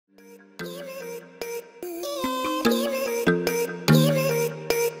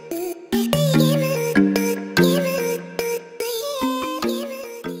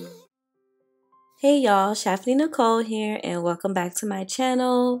y'all, Chaffanie Naycole here, and welcome back to my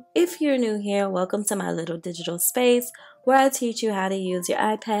channel. If you're new here, welcome to my little digital space where I teach you how to use your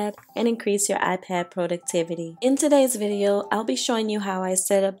iPad and increase your iPad productivity. In today's video, I'll be showing you how I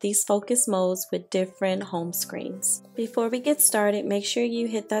set up these focus modes with different home screens. Before we get started, make sure you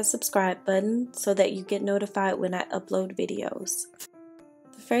hit that subscribe button so that you get notified when I upload videos.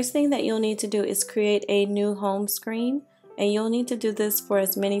 The first thing that you'll need to do is create a new home screen. And you'll need to do this for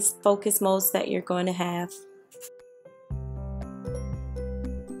as many focus modes that you're going to have.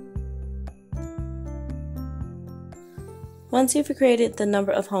 Once you've created the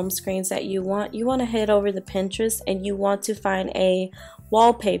number of home screens that you want to head over to Pinterest and you want to find a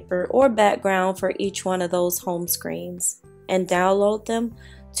wallpaper or background for each one of those home screens and download them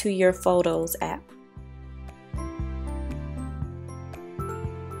to your Photos app.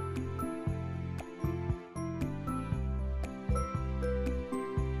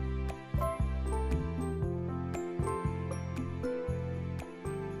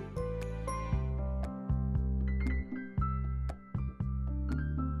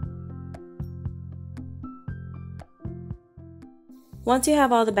 Once you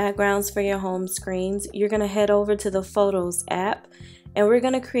have all the backgrounds for your home screens, you're going to head over to the Photos app and we're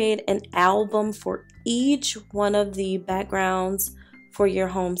going to create an album for each one of the backgrounds for your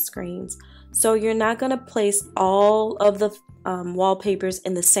home screens. So you're not going to place all of the wallpapers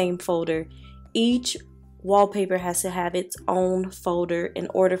in the same folder. Each wallpaper has to have its own folder in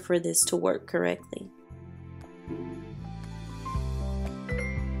order for this to work correctly.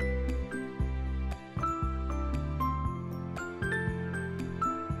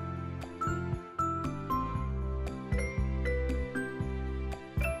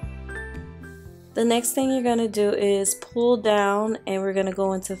 The next thing you're going to do is pull down and we're going to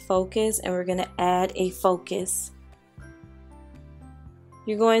go into focus and we're going to add a focus.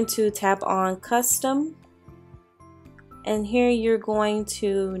 You're going to tap on custom and here you're going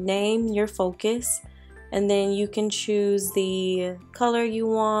to name your focus and then you can choose the color you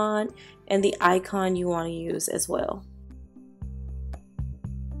want and the icon you want to use as well.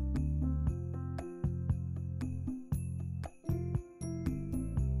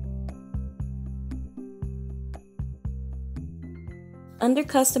 Under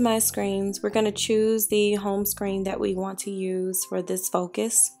customize screens, we're going to choose the home screen that we want to use for this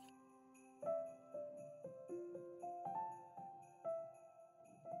focus.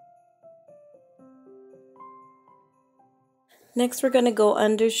 Next, we're going to go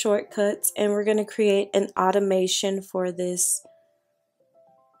under shortcuts and we're going to create an automation for this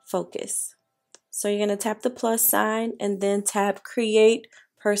focus. So you're going to tap the plus sign and then tap create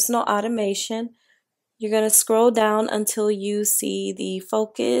personal automation. You're going to scroll down until you see the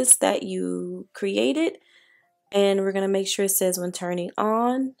focus that you created and we're going to make sure it says when turning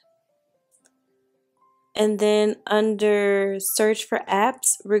on. And then under search for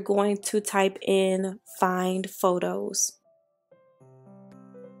apps, we're going to type in find photos.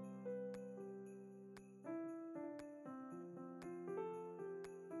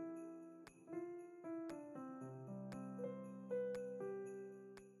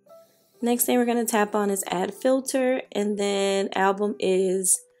 Next thing we're going to tap on is add filter and then album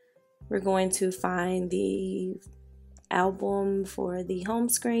is, we're going to find the album for the home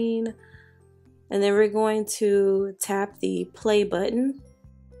screen and then we're going to tap the play button.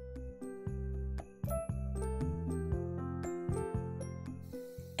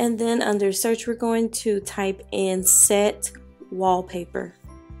 And then under search we're going to type in set wallpaper.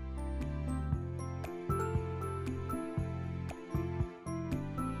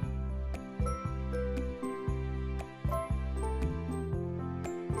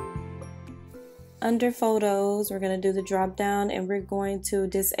 Under photos, we're going to do the drop down and we're going to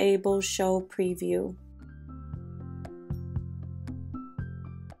disable show preview.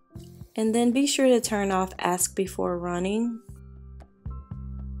 And then be sure to turn off ask before running.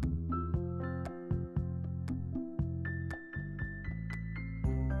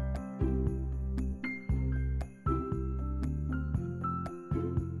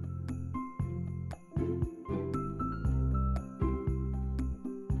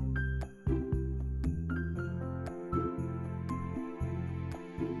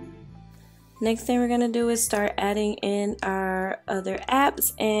 Next thing we're going to do is start adding in our other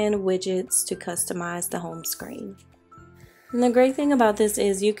apps and widgets to customize the home screen. And the great thing about this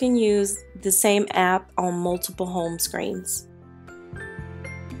is you can use the same app on multiple home screens.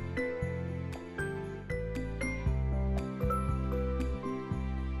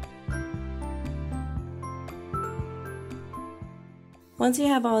 Once you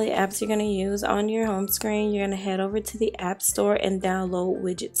have all the apps you're going to use on your home screen, you're going to head over to the App Store and download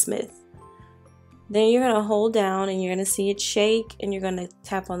Widgetsmith. Then you're going to hold down and you're going to see it shake, and you're going to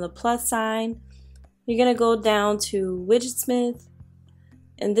tap on the plus sign. You're going to go down to Widgetsmith,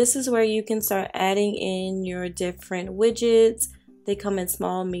 and this is where you can start adding in your different widgets. They come in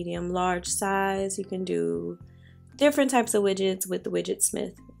small, medium, large size. You can do different types of widgets with the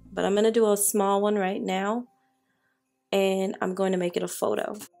Widgetsmith, but I'm going to do a small one right now, and I'm going to make it a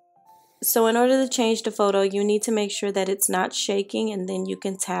photo. So in order to change the photo, you need to make sure that it's not shaking, and then you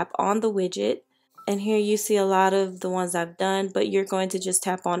can tap on the widget. And here you see a lot of the ones I've done, but you're going to just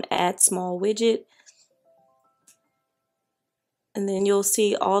tap on add small widget. And then you'll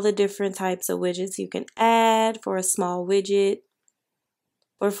see all the different types of widgets you can add for a small widget.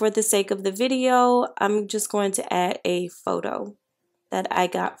 But for the sake of the video, I'm just going to add a photo that I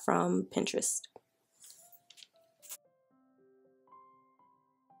got from Pinterest.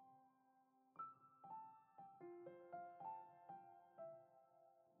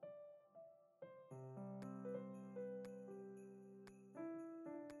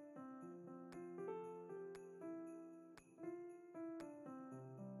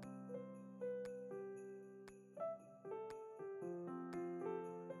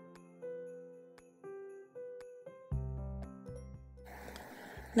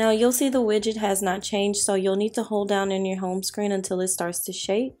 Now you'll see the widget has not changed, so you'll need to hold down in your home screen until it starts to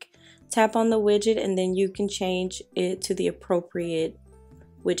shake. Tap on the widget and then you can change it to the appropriate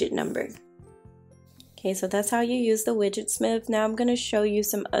widget number. Okay, so that's how you use the Widgetsmith. Now I'm going to show you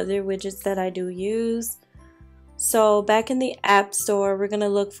some other widgets that I do use. So back in the App Store, we're going to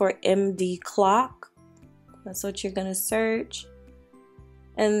look for MD Clock. That's what you're going to search.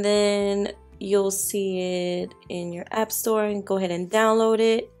 And then you'll see it in your App Store, and go ahead and download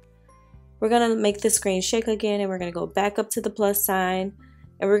it. We're going to make the screen shake again, and we're going to go back up to the plus sign,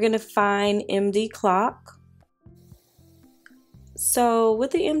 and we're going to find MD Clock. So with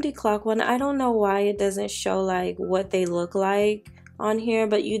the MD Clock one, I don't know why it doesn't show like what they look like on here,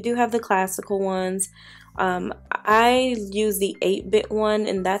 but you do have the classical ones. I use the 8-bit one,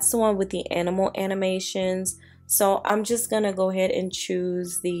 and that's the one with the animal animations. So I'm just going to go ahead and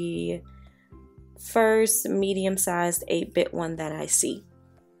choose the first medium-sized 8-bit one that I see.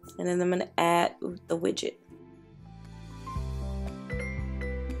 And then I'm going to add the widget.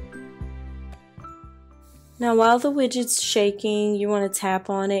 Now while the widget's shaking, you want to tap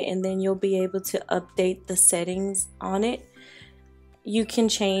on it, and then you'll be able to update the settings on it. You can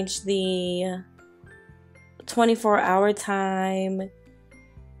change the 24-hour time,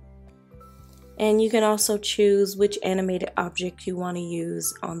 and you can also choose which animated object you want to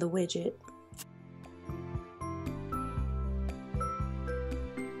use on the widget.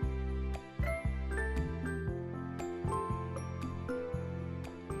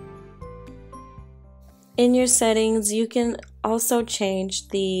 In your settings, you can also change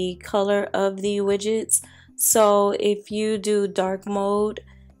the color of the widgets. So if you do dark mode,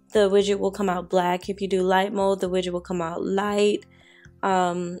 the widget will come out black. If you do light mode, the widget will come out light.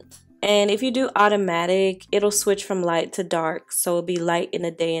 And if you do automatic, it'll switch from light to dark. So it'll be light in the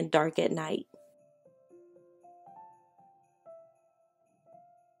day and dark at night.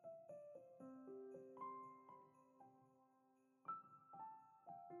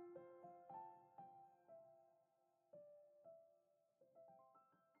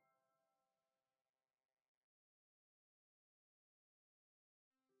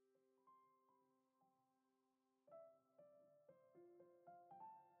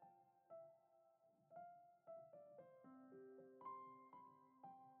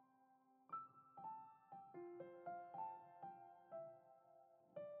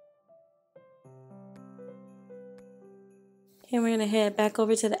 And we're going to head back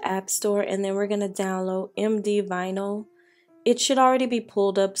over to the App Store, and then we're going to download MD Vinyl. It should already be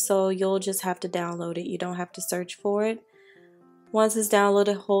pulled up, so you'll just have to download it. You don't have to search for it. Once it's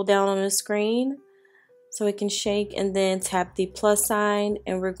downloaded, hold down on the screen so it can shake, and then tap the plus sign,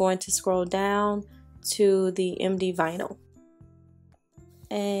 and we're going to scroll down to the MD Vinyl.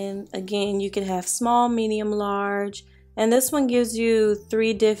 And again, you can have small, medium, large, and this one gives you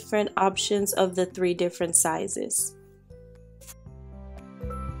 3 different options of the 3 different sizes.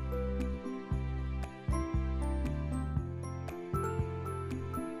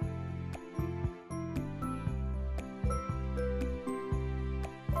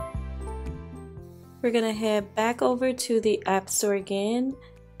 We're going to head back over to the App Store again,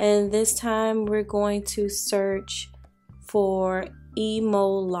 and this time we're going to search for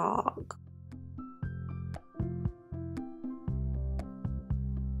Emolog.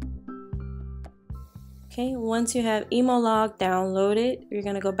 Okay, once you have Emolog downloaded, you're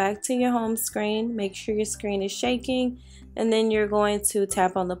going to go back to your home screen, make sure your screen is shaking, and then you're going to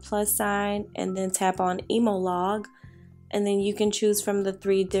tap on the plus sign and then tap on Emolog, and then you can choose from the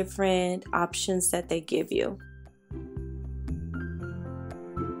 3 different options that they give you.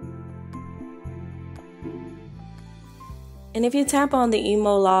 And if you tap on the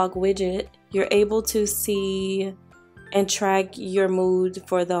Emolog widget, you're able to see and track your mood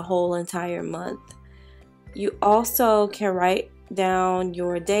for the whole entire month. You also can write down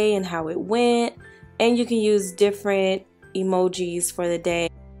your day and how it went, and you can use different emojis for the day.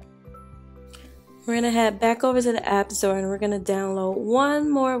 We're going to head back over to the App Store and we're going to download one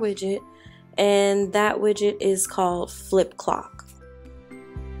more widget, and that widget is called Flip Clock.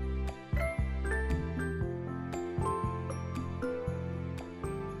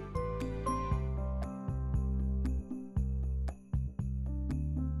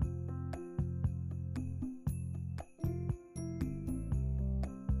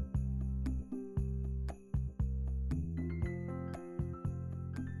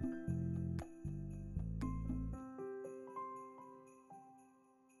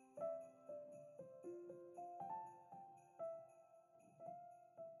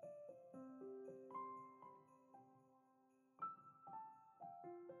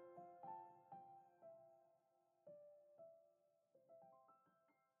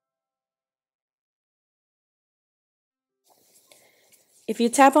 If you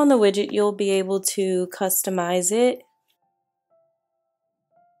tap on the widget, you'll be able to customize it.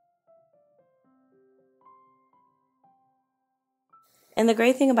 And the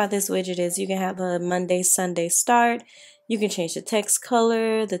great thing about this widget is you can have a Monday, Sunday start. You can change the text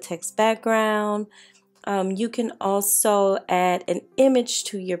color, the text background. You can also add an image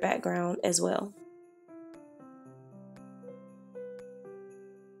to your background as well.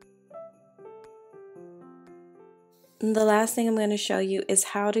 And the last thing I'm going to show you is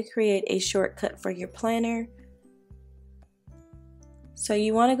how to create a shortcut for your planner. So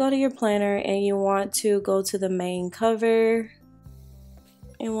you want to go to your planner and you want to go to the main cover.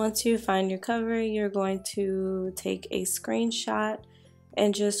 And once you find your cover, you're going to take a screenshot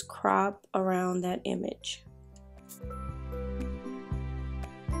and just crop around that image.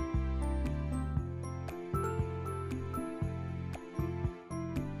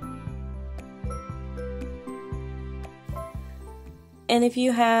 And if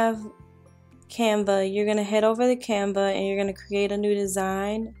you have Canva, you're going to head over to Canva and you're going to create a new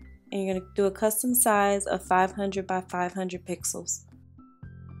design, and you're going to do a custom size of 500 by 500 pixels.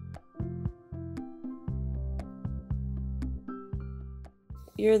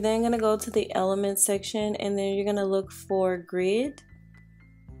 You're then going to go to the elements section and then you're going to look for grid.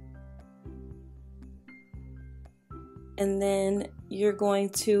 And then you're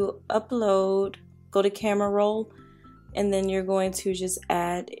going to upload, go to camera roll, and then you're going to just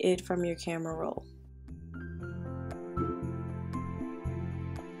add it from your camera roll.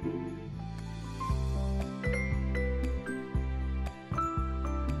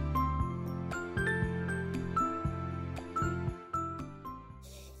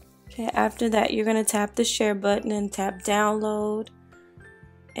 Okay, after that you're going to tap the share button and tap download,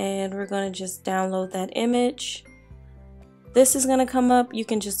 and we're going to just download that image. This is going to come up, you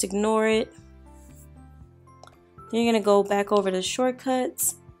can just ignore it. Then you're going to go back over to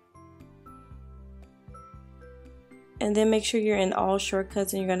shortcuts, and then make sure you're in all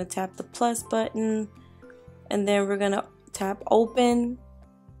shortcuts, and you're going to tap the plus button, and then we're going to tap open,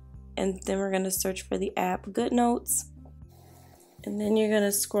 and then we're going to search for the app GoodNotes, and then you're going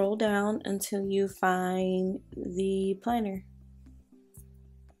to scroll down until you find the planner.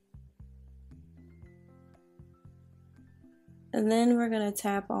 And then we're going to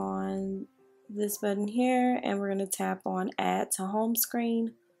tap on this button here, and we're going to tap on add to home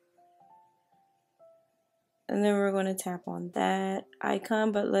screen, and then we're going to tap on that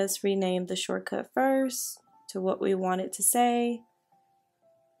icon, but let's rename the shortcut first to what we want it to say.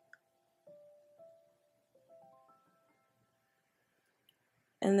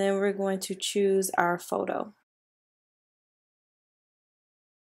 And then we're going to choose our photo.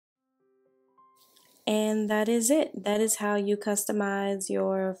 And that is it. That is how you customize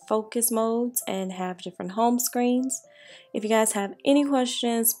your focus modes and have different home screens. If you guys have any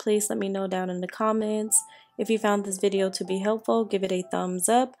questions, please let me know down in the comments. If you found this video to be helpful, give it a thumbs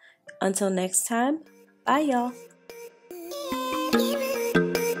up. Until next time, bye y'all.